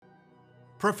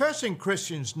Professing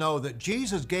Christians know that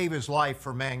Jesus gave his life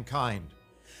for mankind.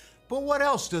 But what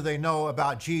else do they know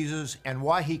about Jesus and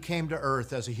why he came to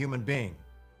earth as a human being?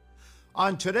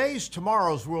 On today's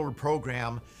Tomorrow's World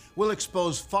program, we'll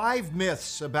expose 5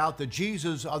 myths about the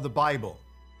Jesus of the Bible.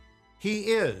 He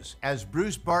is, as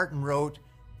Bruce Barton wrote,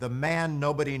 the man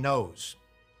nobody knows.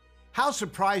 How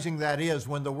surprising that is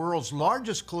when the world's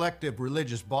largest collective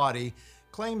religious body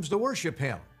claims to worship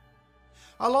him.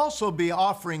 I'll also be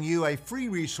offering you a free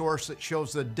resource that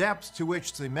shows the depth to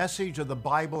which the message of the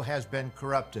Bible has been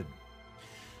corrupted.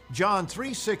 John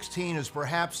 3:16 is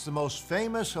perhaps the most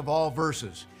famous of all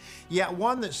verses, yet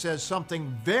one that says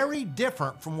something very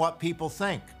different from what people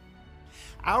think.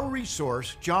 Our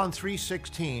resource, John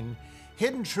 3:16,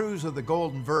 Hidden Truths of the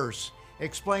Golden Verse,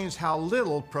 explains how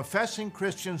little professing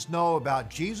Christians know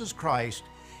about Jesus Christ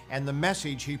and the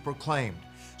message he proclaimed.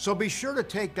 So be sure to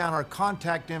take down our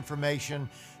contact information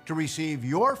to receive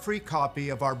your free copy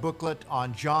of our booklet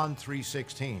on John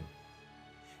 3:16.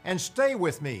 And stay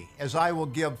with me as I will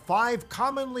give 5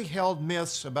 commonly held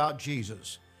myths about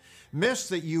Jesus, myths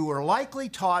that you were likely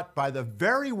taught by the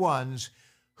very ones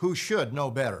who should know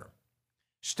better.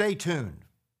 Stay tuned.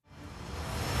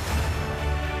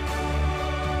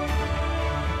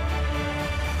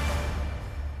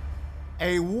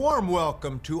 A warm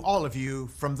welcome to all of you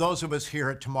from those of us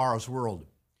here at Tomorrow's World.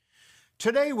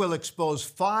 Today we'll expose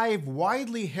 5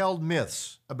 widely held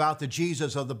myths about the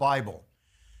Jesus of the Bible.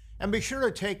 And be sure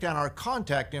to take down our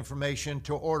contact information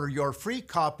to order your free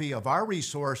copy of our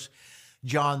resource,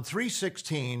 John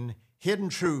 3:16, Hidden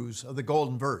Truths of the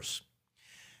Golden Verse.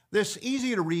 This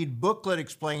easy-to-read booklet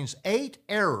explains 8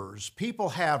 errors people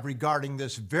have regarding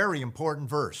this very important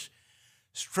verse,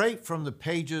 straight from the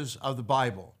pages of the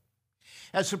Bible.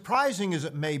 As surprising as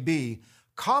it may be,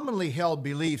 commonly held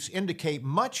beliefs indicate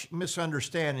much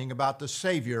misunderstanding about the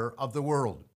Savior of the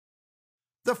world.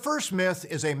 The first myth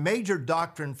is a major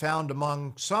doctrine found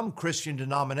among some Christian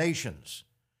denominations.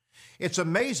 It's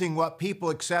amazing what people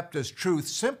accept as truth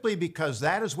simply because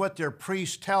that is what their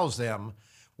priest tells them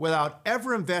without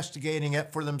ever investigating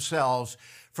it for themselves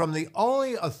from the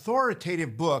only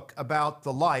authoritative book about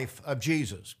the life of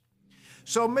Jesus.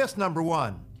 So myth number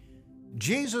 1.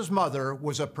 Jesus' mother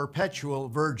was a perpetual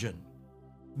virgin.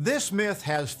 This myth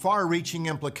has far-reaching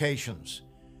implications.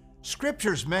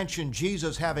 Scriptures mention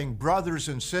Jesus having brothers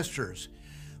and sisters,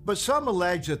 but some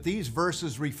allege that these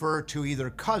verses refer to either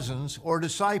cousins or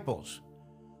disciples.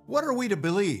 What are we to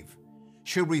believe?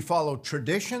 Should we follow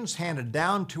traditions handed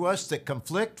down to us that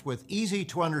conflict with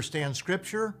easy-to-understand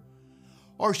Scripture?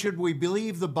 Or should we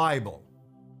believe the Bible?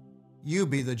 You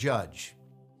be the judge.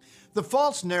 The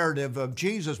false narrative of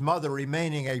Jesus' mother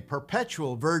remaining a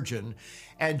perpetual virgin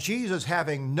and Jesus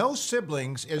having no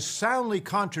siblings is soundly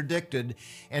contradicted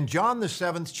in John the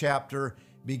 7th chapter,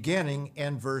 beginning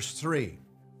in verse 3.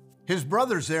 His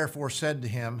brothers therefore said to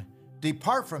him,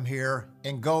 "Depart from here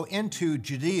and go into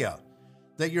Judea,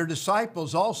 that your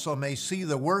disciples also may see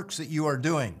the works that you are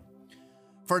doing.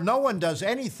 For no one does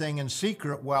anything in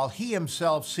secret while he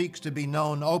himself seeks to be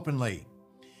known openly.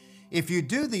 If you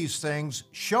do these things,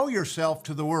 show yourself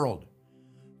to the world."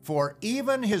 For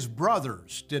even his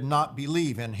brothers did not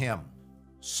believe in him.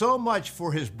 So much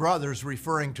for his brothers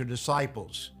referring to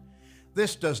disciples.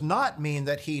 This does not mean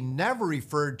that he never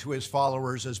referred to his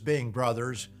followers as being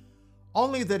brothers,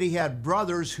 only that he had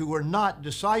brothers who were not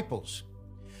disciples.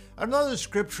 Another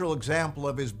scriptural example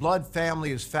of his blood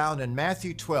family is found in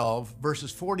Matthew 12,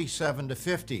 verses 47 to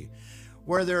 50,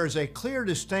 where there is a clear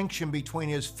distinction between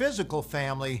his physical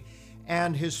family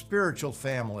and his spiritual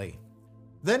family.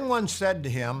 Then one said to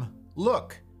him,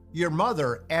 "Look, your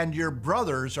mother and your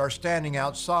brothers are standing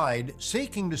outside,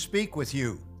 seeking to speak with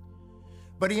you."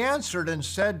 But he answered and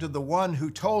said to the one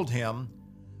who told him,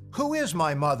 "Who is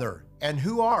my mother, and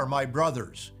who are my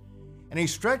brothers?" And he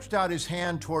stretched out his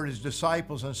hand toward his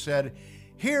disciples and said,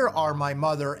 "Here are my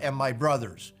mother and my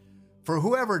brothers. For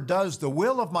whoever does the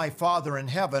will of my Father in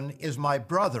heaven is my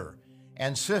brother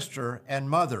and sister and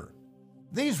mother."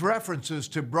 These references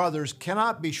to brothers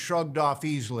cannot be shrugged off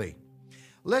easily.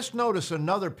 Let's notice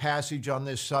another passage on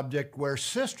this subject where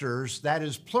sisters, that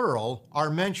is plural, are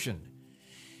mentioned.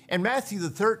 In Matthew the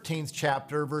 13th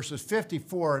chapter, verses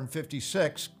 54 and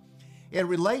 56, it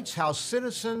relates how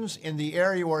citizens in the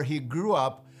area where he grew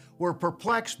up were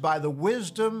perplexed by the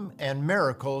wisdom and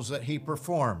miracles that he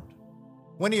performed.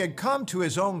 When he had come to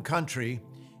his own country,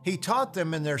 he taught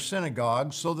them in their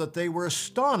synagogues so that they were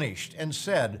astonished and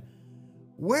said,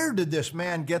 "Where did this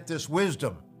man get this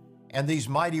wisdom and these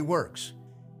mighty works?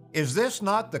 Is this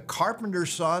not the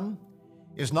carpenter's son?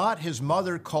 Is not his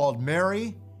mother called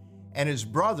Mary, and his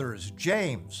brothers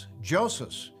James,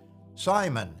 Joseph,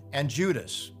 Simon, and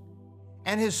Judas?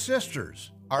 And his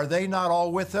sisters, are they not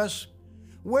all with us?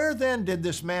 Where then did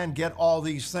this man get all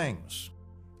these things?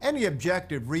 Any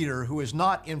objective reader who is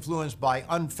not influenced by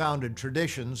unfounded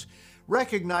traditions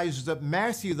recognizes that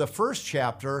Matthew, the first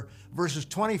chapter, verses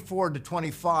 24 to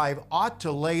 25, ought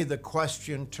to lay the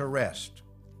question to rest.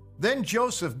 Then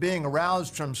Joseph, being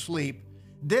aroused from sleep,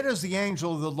 did as the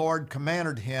angel of the Lord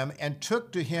commanded him, and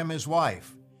took to him his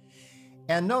wife.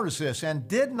 And notice this, and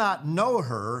did not know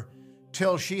her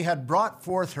till she had brought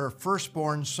forth her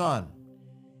firstborn son.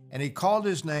 And he called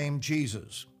his name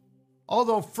Jesus.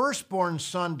 Although firstborn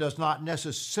son does not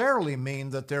necessarily mean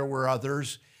that there were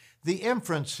others, the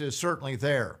inference is certainly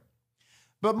there.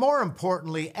 But more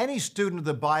importantly, any student of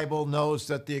the Bible knows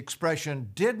that the expression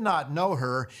did not know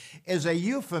her is a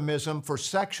euphemism for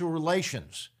sexual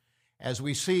relations, as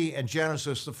we see in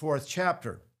Genesis, the 4th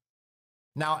chapter.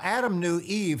 Now Adam knew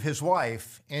Eve, his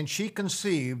wife, and she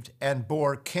conceived and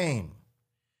bore Cain.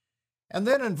 And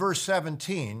then in verse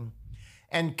 17,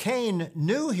 and Cain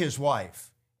knew his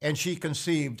wife, and she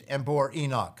conceived and bore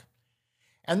Enoch.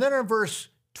 And then in verse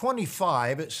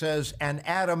 25, it says, and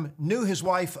Adam knew his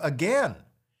wife again,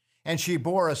 and she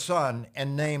bore a son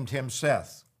and named him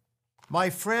Seth. My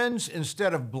friends,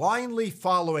 instead of blindly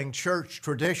following church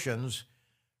traditions,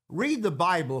 read the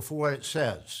Bible for what it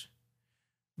says.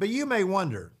 But you may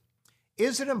wonder,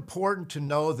 is it important to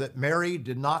know that Mary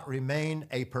did not remain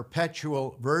a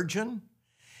perpetual virgin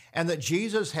and that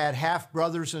Jesus had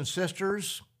half-brothers and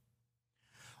sisters?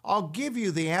 I'll give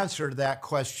you the answer to that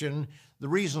question, the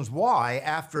reasons why,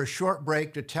 after a short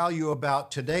break to tell you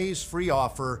about today's free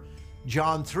offer,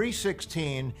 John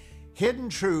 3:16, Hidden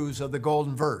Truths of the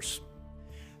Golden Verse.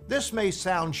 This may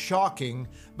sound shocking,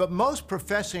 but most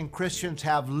professing Christians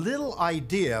have little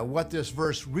idea what this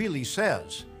verse really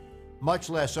says, much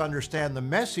less understand the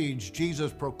message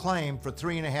Jesus proclaimed for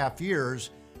 3.5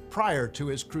 years prior to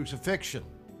his crucifixion.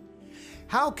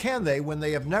 How can they when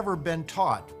they have never been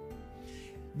taught?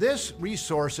 This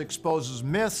resource exposes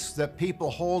myths that people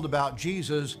hold about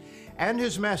Jesus and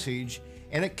his message,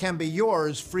 and it can be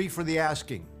yours free for the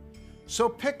asking. So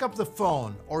pick up the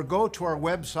phone or go to our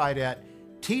website at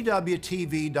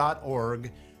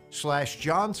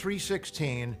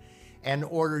twtv.org/John3:16 and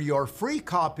order your free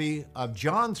copy of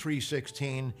John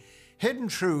 3:16, Hidden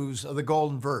Truths of the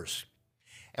Golden Verse.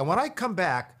 And when I come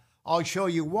back, I'll show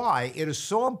you why it is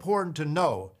so important to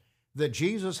know that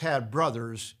Jesus had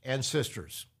brothers and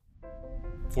sisters.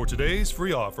 For today's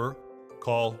free offer,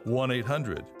 call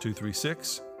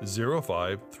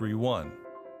 1-800-236-0531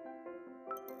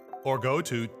 or go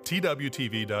to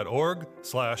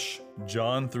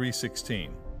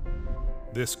twtv.org/John3:16.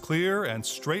 This clear and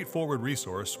straightforward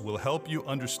resource will help you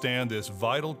understand this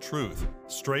vital truth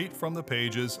straight from the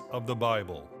pages of the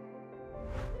Bible.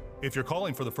 If you're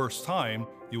calling for the first time,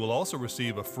 you will also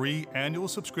receive a free annual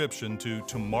subscription to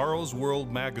Tomorrow's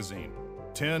World magazine.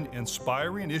 10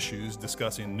 inspiring issues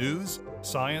discussing news,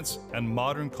 science, and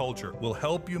modern culture will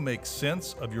help you make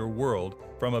sense of your world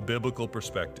from a biblical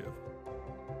perspective.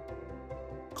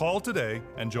 Call today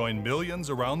and join millions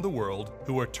around the world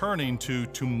who are turning to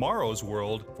Tomorrow's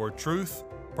World for truth,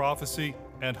 prophecy,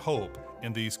 and hope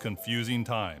in these confusing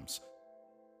times.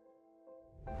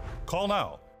 Call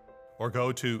now or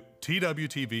go to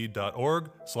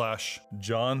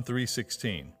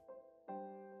twtv.org/John3:16.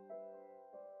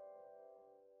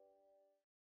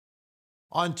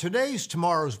 On today's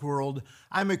Tomorrow's World,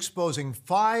 I'm exposing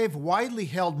 5 widely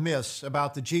held myths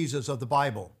about the Jesus of the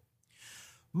Bible.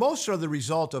 Most are the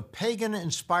result of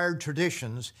pagan-inspired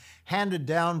traditions handed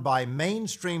down by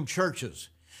mainstream churches,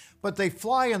 but they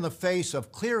fly in the face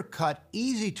of clear-cut,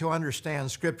 easy-to-understand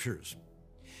scriptures.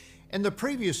 In the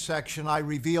previous section, I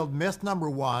revealed myth number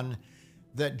 1,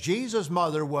 that Jesus'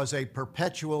 mother was a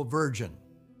perpetual virgin.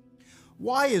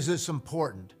 Why is this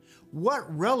important?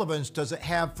 What relevance does it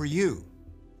have for you?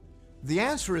 The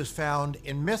answer is found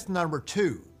in myth number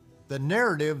 2, the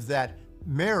narrative that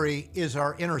Mary is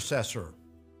our intercessor.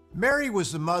 Mary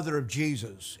was the mother of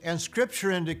Jesus, and Scripture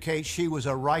indicates she was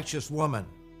a righteous woman.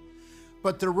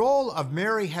 But the role of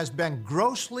Mary has been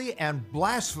grossly and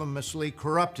blasphemously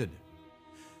corrupted.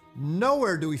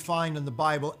 Nowhere do we find in the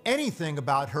Bible anything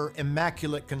about her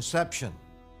immaculate conception.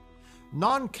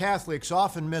 Non-Catholics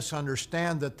often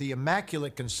misunderstand that the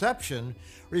Immaculate Conception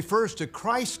refers to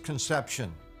Christ's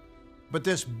conception, but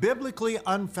this biblically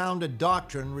unfounded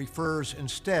doctrine refers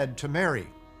instead to Mary.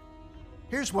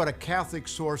 Here's what a Catholic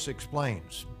source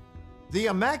explains. The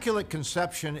Immaculate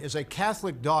Conception is a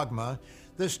Catholic dogma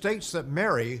that states that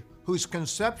Mary, whose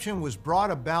conception was brought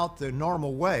about the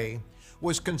normal way,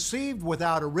 was conceived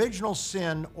without original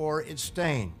sin or its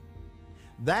stain.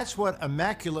 That's what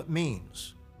immaculate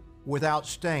means, without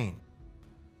stain.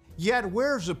 Yet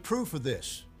where's the proof of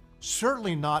this?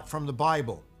 Certainly not from the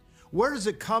Bible. Where does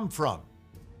it come from?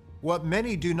 What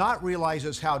many do not realize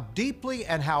is how deeply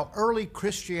and how early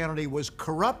Christianity was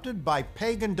corrupted by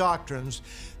pagan doctrines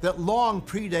that long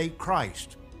predate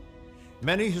Christ.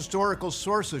 Many historical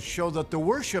sources show that the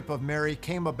worship of Mary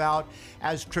came about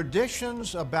as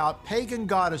traditions about pagan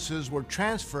goddesses were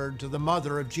transferred to the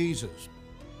mother of Jesus.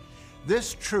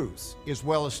 This truth is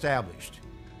well established.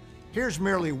 Here's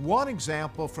merely one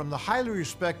example from the highly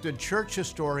respected church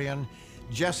historian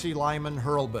Jesse Lyman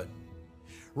Hurlbut.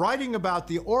 Writing about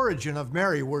the origin of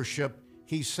Mary worship,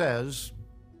 he says,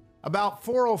 about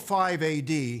 405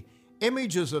 AD,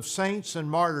 images of saints and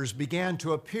martyrs began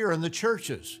to appear in the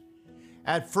churches,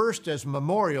 at first as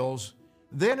memorials,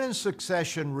 then in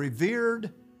succession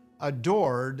revered,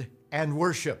 adored, and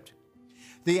worshiped.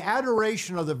 The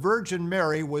adoration of the Virgin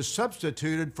Mary was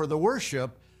substituted for the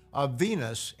worship of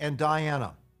Venus and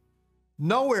Diana.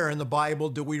 Nowhere in the Bible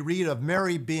do we read of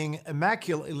Mary being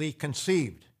immaculately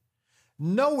conceived.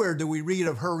 Nowhere do we read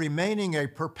of her remaining a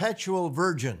perpetual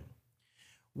virgin.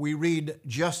 We read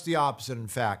just the opposite, in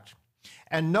fact.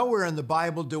 And nowhere in the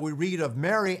Bible do we read of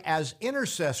Mary as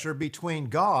intercessor between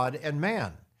God and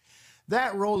man.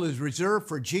 That role is reserved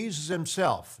for Jesus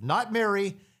himself, not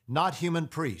Mary, not human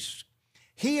priests.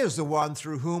 He is the one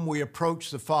through whom we approach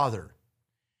the Father.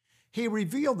 He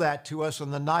revealed that to us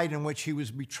on the night in which he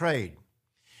was betrayed.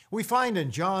 We find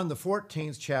in John, the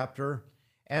 14th chapter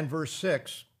and verse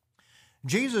 6,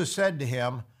 Jesus said to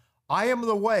him, I am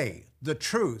the way, the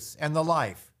truth, and the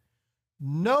life.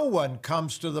 No one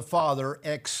comes to the Father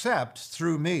except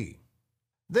through me.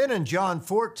 Then in John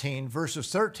 14,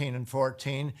 verses 13 and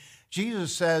 14,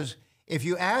 Jesus says, if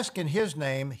you ask in his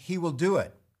name, he will do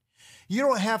it. You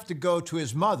don't have to go to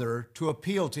his mother to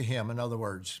appeal to him, in other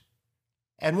words.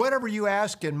 And whatever you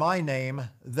ask in my name,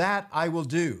 that I will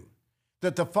do,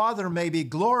 that the Father may be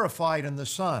glorified in the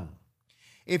Son.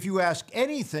 If you ask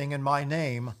anything in my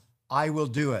name, I will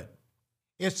do it.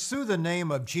 It's through the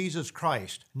name of Jesus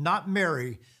Christ, not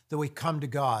Mary, that we come to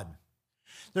God.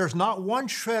 There's not one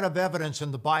shred of evidence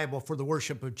in the Bible for the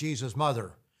worship of Jesus'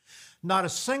 mother. Not a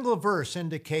single verse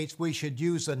indicates we should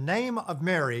use the name of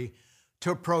Mary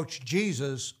to approach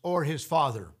Jesus or his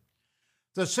Father.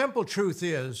 The simple truth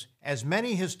is, as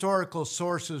many historical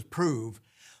sources prove,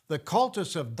 the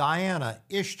cultus of Diana,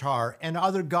 Ishtar, and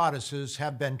other goddesses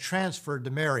have been transferred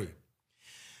to Mary.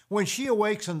 When she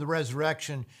awakes in the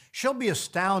resurrection, she'll be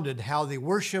astounded how the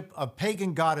worship of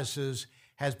pagan goddesses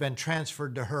has been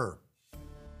transferred to her.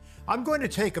 I'm going to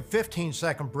take a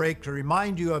 15-second break to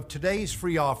remind you of today's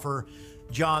free offer,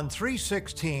 John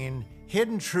 3:16,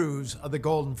 Hidden Truths of the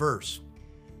Golden Verse.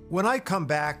 When I come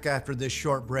back after this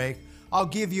short break, I'll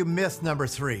give you myth number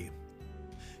 3.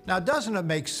 Now, doesn't it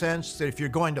make sense that if you're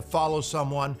going to follow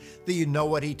someone, that you know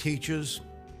what he teaches?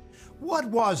 What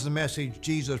was the message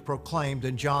Jesus proclaimed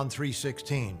in John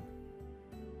 3:16?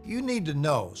 You need to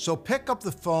know, so pick up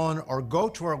the phone or go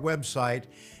to our website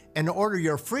and order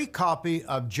your free copy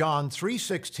of John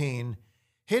 3:16,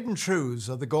 Hidden Truths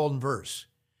of the Golden Verse.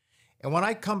 And when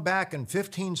I come back in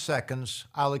 15 seconds,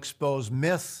 I'll expose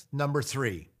myth number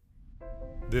 3.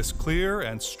 This clear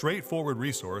and straightforward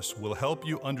resource will help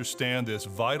you understand this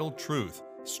vital truth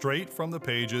straight from the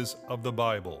pages of the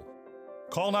Bible.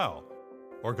 Call now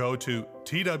or go to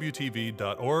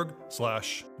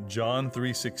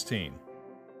twtv.org/John316.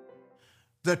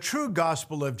 The true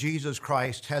gospel of Jesus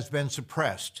Christ has been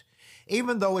suppressed,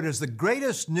 even though it is the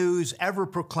greatest news ever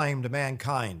proclaimed to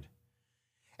mankind.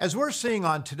 As we're seeing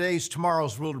on today's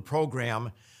Tomorrow's World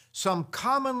program, some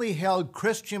commonly held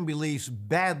Christian beliefs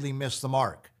badly miss the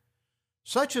mark.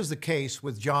 Such is the case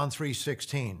with John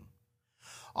 3:16.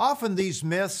 Often these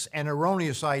myths and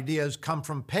erroneous ideas come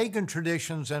from pagan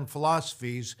traditions and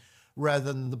philosophies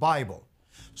rather than the Bible.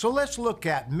 So let's look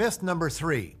at myth number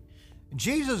 3.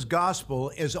 Jesus'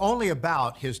 gospel is only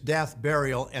about his death,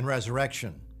 burial, and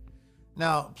resurrection.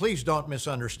 Now, please don't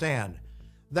misunderstand.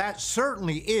 That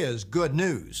certainly is good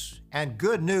news, and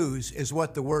good news is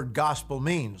what the word gospel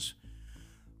means.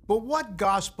 But what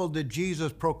gospel did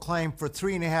Jesus proclaim for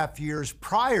 3.5 years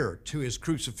prior to his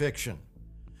crucifixion?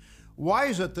 Why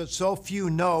is it that so few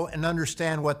know and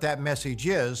understand what that message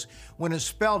is when it's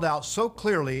spelled out so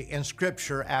clearly in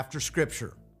Scripture after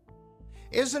Scripture?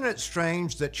 Isn't it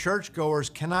strange that churchgoers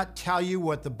cannot tell you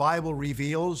what the Bible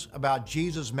reveals about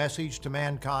Jesus' message to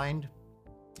mankind?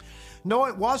 No,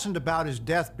 it wasn't about his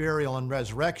death, burial, and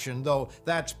resurrection, though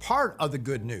that's part of the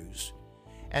good news.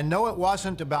 And no, it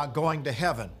wasn't about going to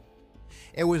heaven.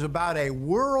 It was about a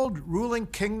world-ruling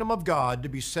kingdom of God to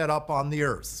be set up on the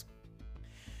earth.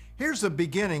 Here's the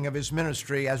beginning of his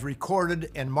ministry as recorded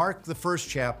in Mark, the 1st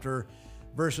chapter,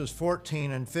 verses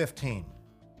 14 and 15.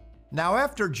 Now,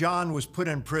 after John was put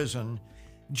in prison,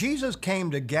 Jesus came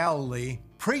to Galilee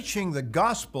preaching the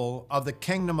gospel of the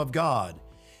kingdom of God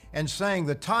and saying,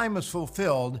 "The time is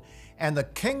fulfilled and the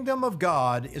kingdom of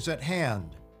God is at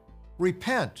hand.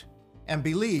 Repent and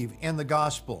believe in the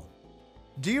gospel."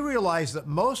 Do you realize that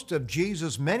most of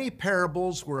Jesus' many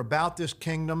parables were about this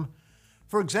kingdom?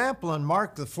 For example, in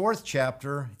Mark, the 4th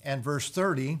chapter and verse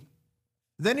 30,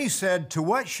 "Then he said, 'To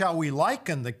what shall we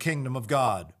liken the kingdom of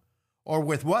God? Or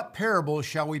with what parable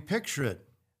shall we picture it?'"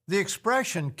 The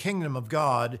expression kingdom of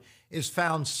God is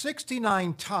found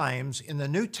 69 times in the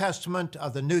New Testament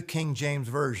of the New King James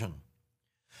Version.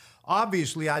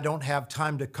 Obviously, I don't have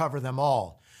time to cover them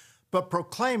all, but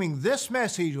proclaiming this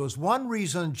message was one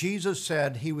reason Jesus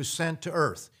said he was sent to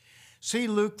earth. See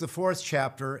Luke, the 4th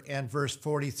chapter and verse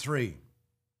 43.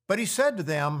 "But he said to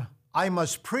them, 'I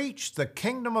must preach the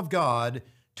kingdom of God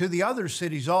to the other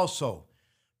cities also,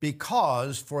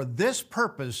 because for this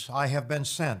purpose I have been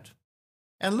sent.'"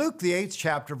 And Luke, the 8th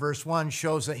chapter, verse 1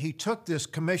 shows that he took this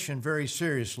commission very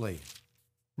seriously.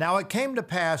 "Now it came to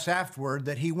pass afterward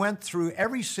that he went through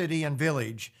every city and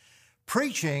village,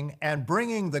 preaching and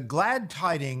bringing the glad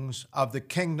tidings of the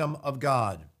kingdom of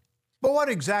God." But what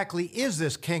exactly is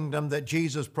this kingdom that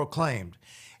Jesus proclaimed?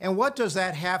 And what does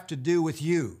that have to do with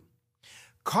you?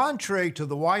 Contrary to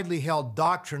the widely held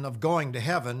doctrine of going to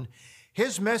heaven,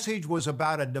 his message was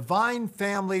about a divine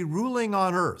family ruling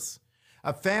on earth,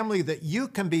 a family that you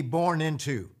can be born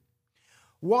into.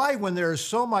 Why, when there is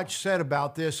so much said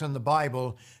about this in the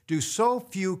Bible, do so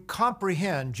few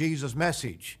comprehend Jesus'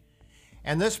 message?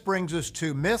 And this brings us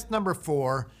to myth number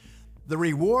 4, the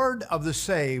reward of the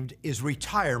saved is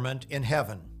retirement in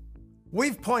heaven.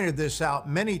 We've pointed this out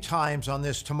many times on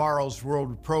this Tomorrow's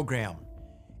World program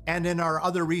and in our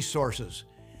other resources.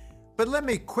 But let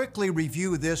me quickly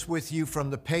review this with you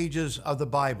from the pages of the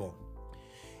Bible.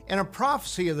 In a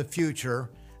prophecy of the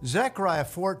future, Zechariah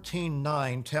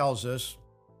 14:9 tells us,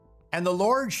 "And the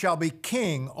Lord shall be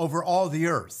king over all the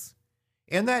earth.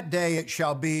 In that day it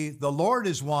shall be, the Lord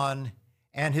is one,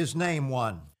 and his name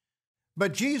one."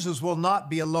 But Jesus will not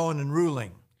be alone in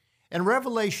ruling. In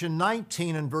Revelation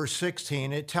 19 and verse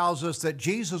 16, it tells us that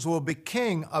Jesus will be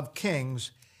King of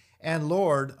kings and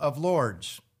Lord of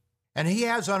lords. And he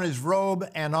has on his robe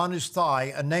and on his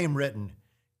thigh a name written,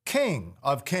 King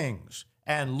of Kings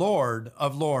and Lord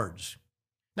of Lords.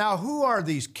 Now, who are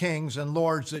these kings and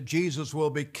lords that Jesus will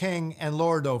be king and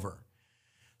lord over?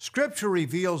 Scripture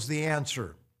reveals the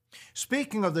answer.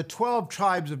 Speaking of the 12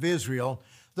 tribes of Israel,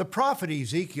 the prophet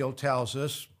Ezekiel tells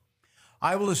us,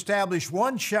 "I will establish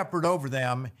one shepherd over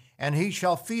them, and he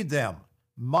shall feed them,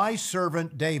 my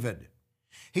servant David.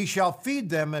 He shall feed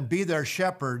them and be their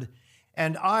shepherd,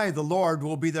 and I, the Lord,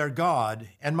 will be their God,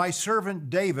 and my servant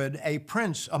David a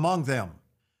prince among them.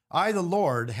 I, the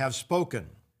Lord, have spoken."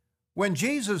 When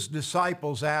Jesus'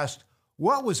 disciples asked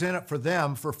what was in it for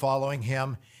them for following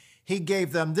him, he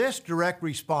gave them this direct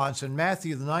response in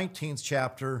Matthew, the 19th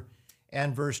chapter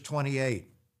and verse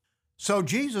 28. "So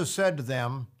Jesus said to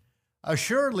them,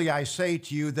 Assuredly I say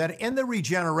to you that in the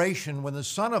regeneration, when the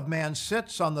Son of Man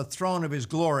sits on the throne of his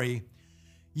glory,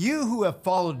 you who have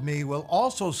followed me will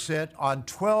also sit on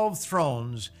 12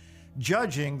 thrones,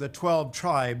 judging the 12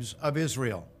 tribes of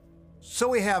Israel." So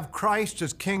we have Christ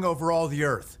as king over all the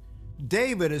earth,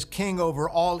 David as king over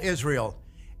all Israel,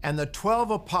 and the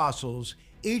 12 apostles,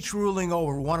 each ruling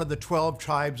over one of the 12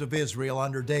 tribes of Israel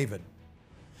under David.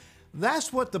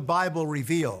 That's what the Bible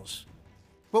reveals.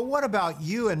 But what about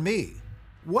you and me?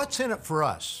 What's in it for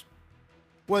us?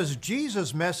 Was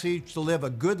Jesus' message to live a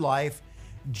good life,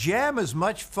 jam as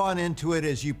much fun into it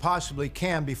as you possibly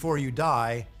can before you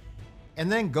die, and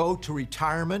then go to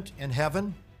retirement in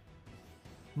heaven?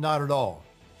 Not at all.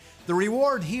 The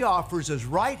reward he offers is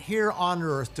right here on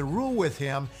earth to rule with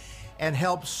him and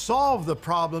help solve the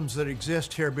problems that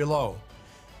exist here below,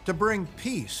 to bring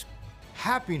peace,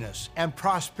 happiness, and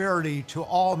prosperity to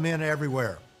all men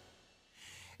everywhere.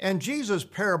 In Jesus'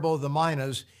 parable of the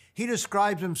minas, he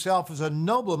describes himself as a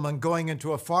nobleman going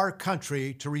into a far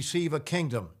country to receive a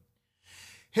kingdom.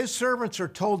 His servants are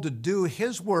told to do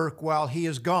his work while he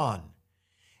is gone,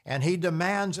 and he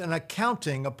demands an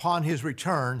accounting upon his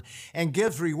return and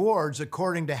gives rewards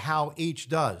according to how each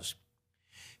does.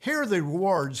 Here are the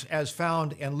rewards as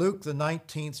found in Luke, the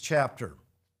 19th chapter.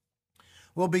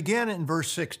 We'll begin in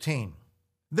verse 16.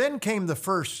 "Then came the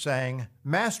first, saying,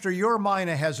 Master, your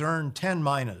mina has earned 10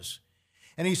 minas.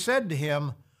 And he said to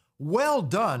him, Well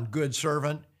done, good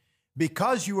servant.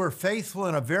 Because you were faithful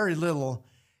in a very little,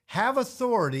 have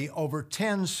authority over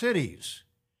 10 cities.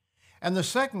 And the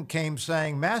second came,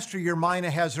 saying, Master, your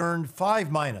mina has earned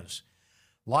 5 minas.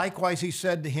 Likewise he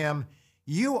said to him,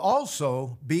 You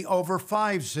also be over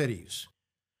 5 cities.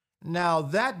 Now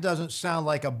that doesn't sound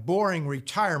like a boring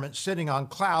retirement sitting on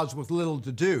clouds with little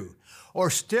to do, or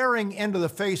staring into the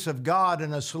face of God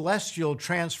in a celestial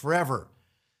trance forever,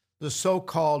 the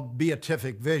so-called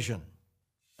beatific vision.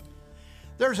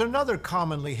 There's another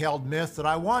commonly held myth that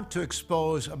I want to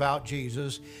expose about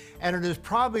Jesus, and it is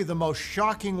probably the most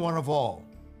shocking one of all.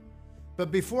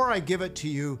 But before I give it to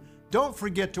you, don't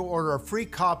forget to order a free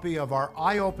copy of our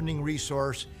eye-opening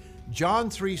resource,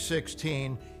 John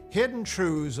 3:16, Hidden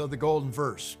Truths of the Golden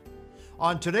Verse.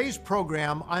 On today's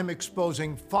program, I'm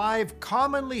exposing 5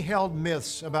 commonly held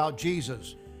myths about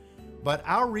Jesus. But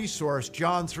our resource,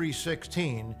 John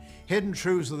 3:16, Hidden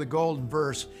Truths of the Golden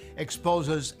Verse,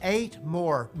 exposes 8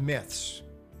 more myths.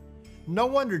 No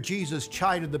wonder Jesus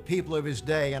chided the people of his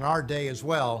day and our day as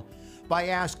well by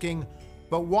asking,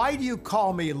 But why do you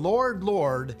call me Lord,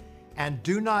 Lord, and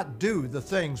do not do the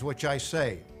things which I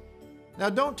say? Now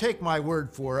don't take my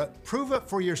word for it. Prove it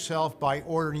for yourself by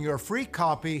ordering your free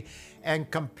copy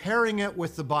and comparing it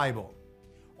with the Bible.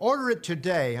 Order it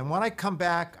today, and when I come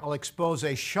back, I'll expose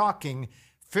a shocking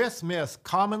 5th myth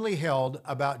commonly held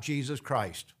about Jesus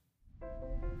Christ.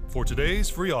 For today's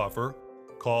free offer,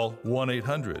 call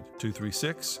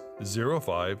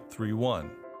 1-800-236-0531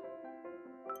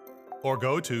 or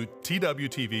go to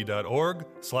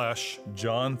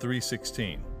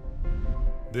twtv.org/John316.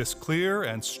 This clear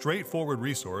and straightforward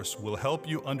resource will help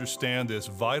you understand this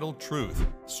vital truth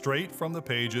straight from the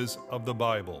pages of the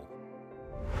Bible.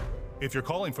 If you're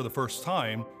calling for the first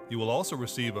time, you will also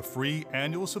receive a free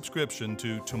annual subscription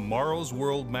to Tomorrow's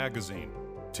World magazine,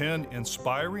 10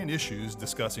 inspiring issues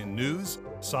discussing news,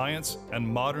 science, and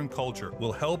modern culture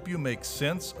will help you make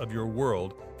sense of your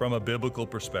world from a biblical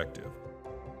perspective.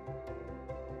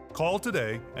 Call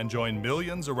today and join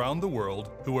millions around the world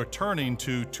who are turning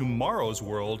to Tomorrow's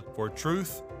World for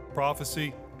truth,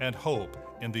 prophecy, and hope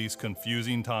in these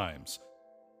confusing times.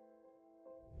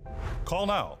 Call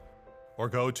now or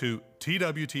go to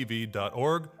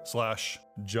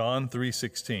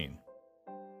twtv.org/John316.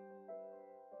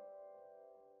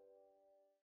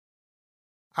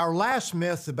 Our last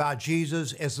myth about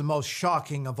Jesus is the most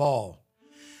shocking of all.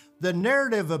 The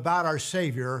narrative about our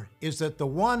Savior is that the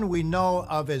one we know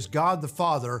of as God the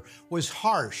Father was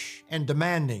harsh and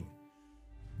demanding,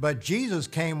 but Jesus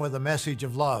came with a message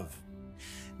of love.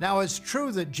 Now, it's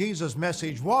true that Jesus'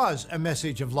 message was a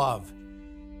message of love,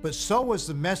 but so was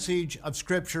the message of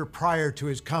Scripture prior to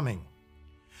his coming.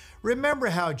 Remember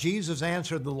how Jesus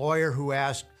answered the lawyer who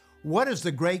asked, What is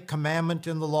the great commandment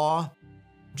in the law?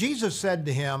 Jesus said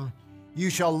to him, You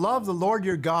shall love the Lord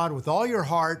your God with all your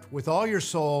heart, with all your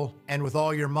soul, and with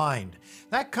all your mind.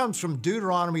 That comes from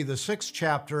Deuteronomy, the 6th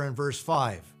chapter, and verse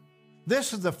 5.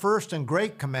 This is the first and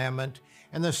great commandment,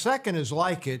 and the second is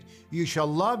like it, you shall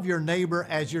love your neighbor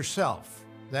as yourself.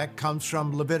 That comes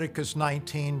from Leviticus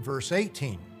 19, verse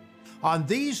 18. On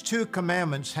these 2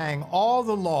 commandments hang all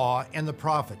the law and the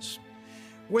prophets.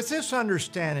 With this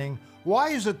understanding, why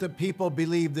is it that people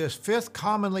believe this 5th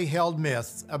commonly held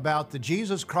myth about the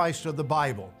Jesus Christ of the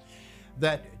Bible,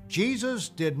 that Jesus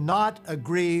did not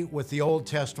agree with the Old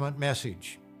Testament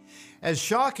message? As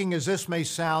shocking as this may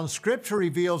sound, Scripture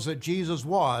reveals that Jesus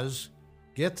was,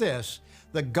 get this,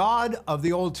 the God of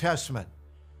the Old Testament.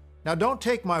 Now don't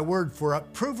take my word for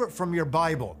it, prove it from your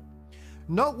Bible.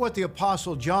 Note what the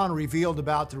Apostle John revealed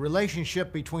about the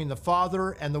relationship between the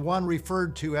Father and the one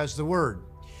referred to as the Word.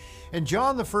 In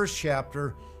John, the 1st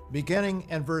chapter, beginning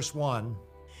in verse 1,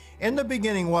 In the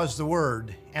beginning was the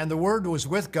Word, and the Word was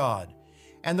with God,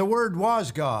 and the Word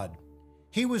was God.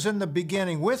 He was in the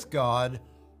beginning with God.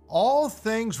 All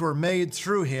things were made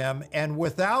through him, and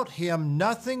without him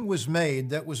nothing was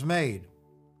made that was made.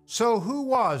 So who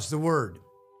was the Word?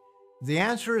 The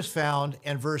answer is found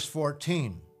in verse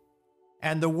 14.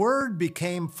 And the Word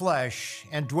became flesh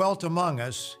and dwelt among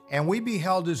us, and we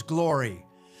beheld his glory,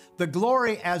 the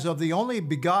glory as of the only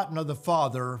begotten of the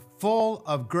Father, full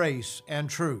of grace and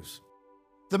truth.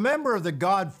 The member of the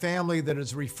God family that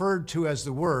is referred to as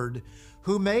the Word,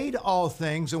 who made all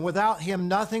things, and without him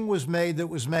nothing was made that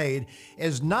was made,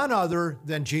 is none other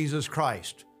than Jesus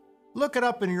Christ. Look it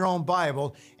up in your own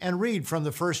Bible and read from the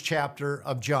 1st chapter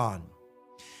of John.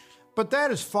 But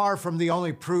that is far from the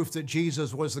only proof that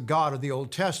Jesus was the God of the Old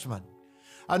Testament.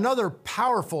 Another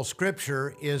powerful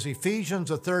scripture is Ephesians,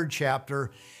 the 3rd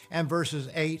chapter, and verses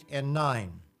 8 and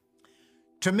 9.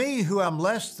 To me, who am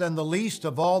less than the least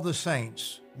of all the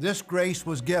saints, this grace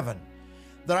was given,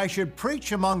 that I should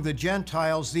preach among the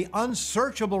Gentiles the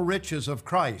unsearchable riches of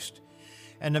Christ,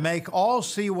 and to make all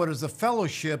see what is the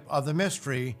fellowship of the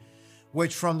mystery,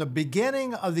 which from the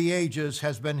beginning of the ages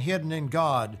has been hidden in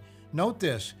God. Note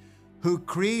this, who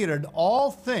created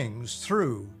all things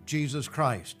through Jesus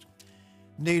Christ.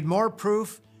 Need more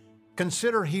proof?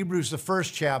 Consider Hebrews, the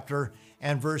 1st chapter,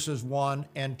 and verses 1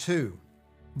 and 2.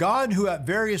 God, who at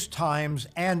various times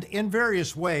and in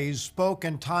various ways spoke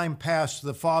in time past to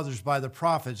the fathers by the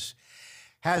prophets,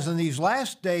 has in these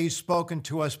last days spoken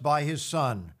to us by his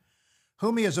Son,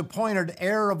 whom he has appointed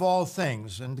heir of all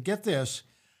things, and get this,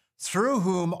 through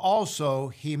whom also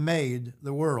he made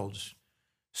the worlds.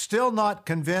 Still not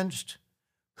convinced?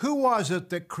 Who was it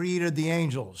that created the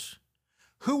angels?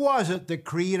 Who was it that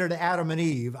created Adam and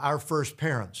Eve, our first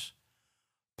parents?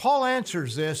 Paul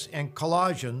answers this in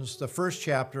Colossians, the 1st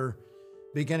chapter,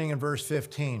 beginning in verse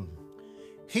 15.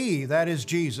 He, that is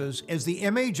Jesus, is the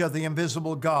image of the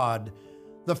invisible God,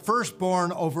 the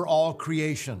firstborn over all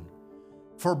creation.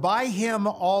 For by him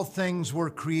all things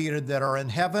were created that are in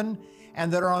heaven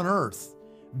and that are on earth,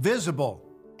 visible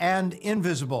and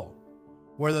invisible,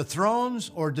 whether thrones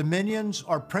or dominions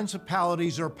or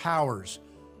principalities or powers.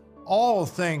 All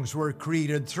things were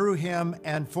created through him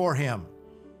and for him.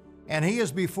 And he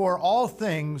is before all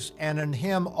things, and in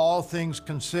him all things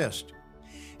consist.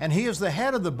 And he is the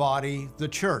head of the body, the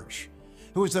church,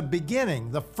 who is the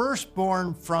beginning, the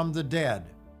firstborn from the dead.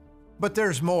 But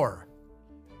there's more.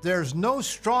 There's no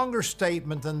stronger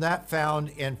statement than that found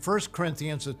in 1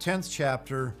 Corinthians, the 10th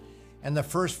chapter, and the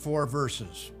first 4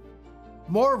 verses.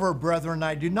 Moreover, brethren,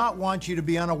 I do not want you to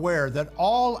be unaware that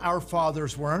all our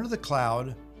fathers were under the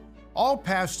cloud, all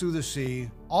passed through the sea,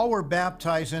 all were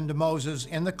baptized into Moses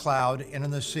in the cloud and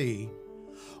in the sea.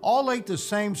 All ate the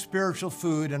same spiritual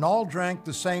food, and all drank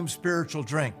the same spiritual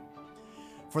drink.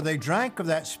 For they drank of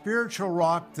that spiritual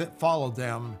rock that followed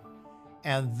them,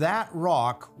 and that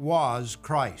rock was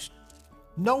Christ.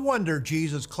 No wonder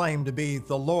Jesus claimed to be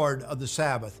the Lord of the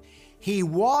Sabbath. He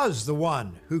was the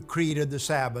one who created the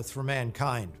Sabbath for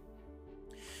mankind.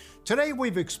 Today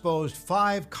we've exposed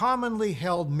 5 commonly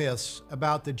held myths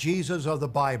about the Jesus of the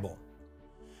Bible.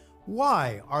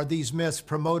 Why are these myths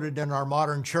promoted in our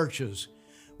modern churches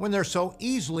when they're so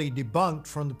easily debunked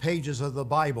from the pages of the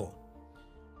Bible?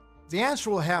 The answer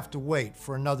will have to wait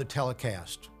for another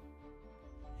telecast.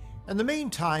 In the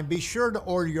meantime, be sure to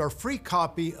order your free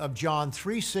copy of John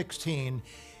 3:16,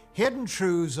 Hidden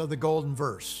Truths of the Golden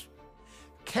Verse.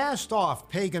 Cast off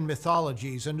pagan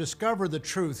mythologies and discover the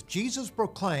truth Jesus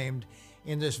proclaimed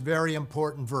in this very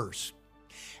important verse.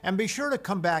 And be sure to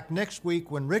come back next week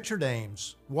when Richard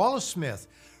Ames, Wallace Smith,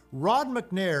 Rod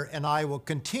McNair, and I will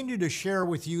continue to share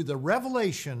with you the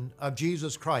revelation of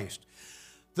Jesus Christ,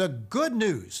 the good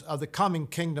news of the coming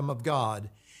kingdom of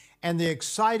God, and the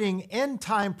exciting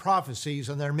end-time prophecies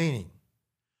and their meaning.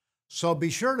 So be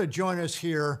sure to join us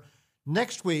here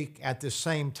next week at the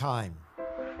same time.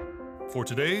 For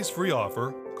today's free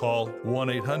offer, call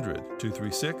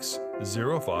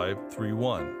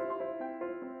 1-800-236-0531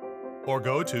 or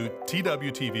go to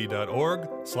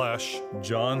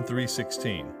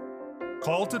twtv.org/John316.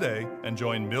 Call today and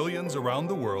join millions around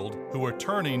the world who are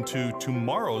turning to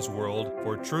tomorrow's world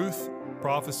for truth,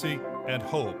 prophecy, and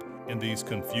hope in these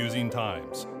confusing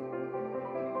times.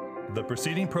 The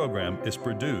preceding program is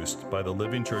produced by the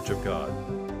Living Church of God.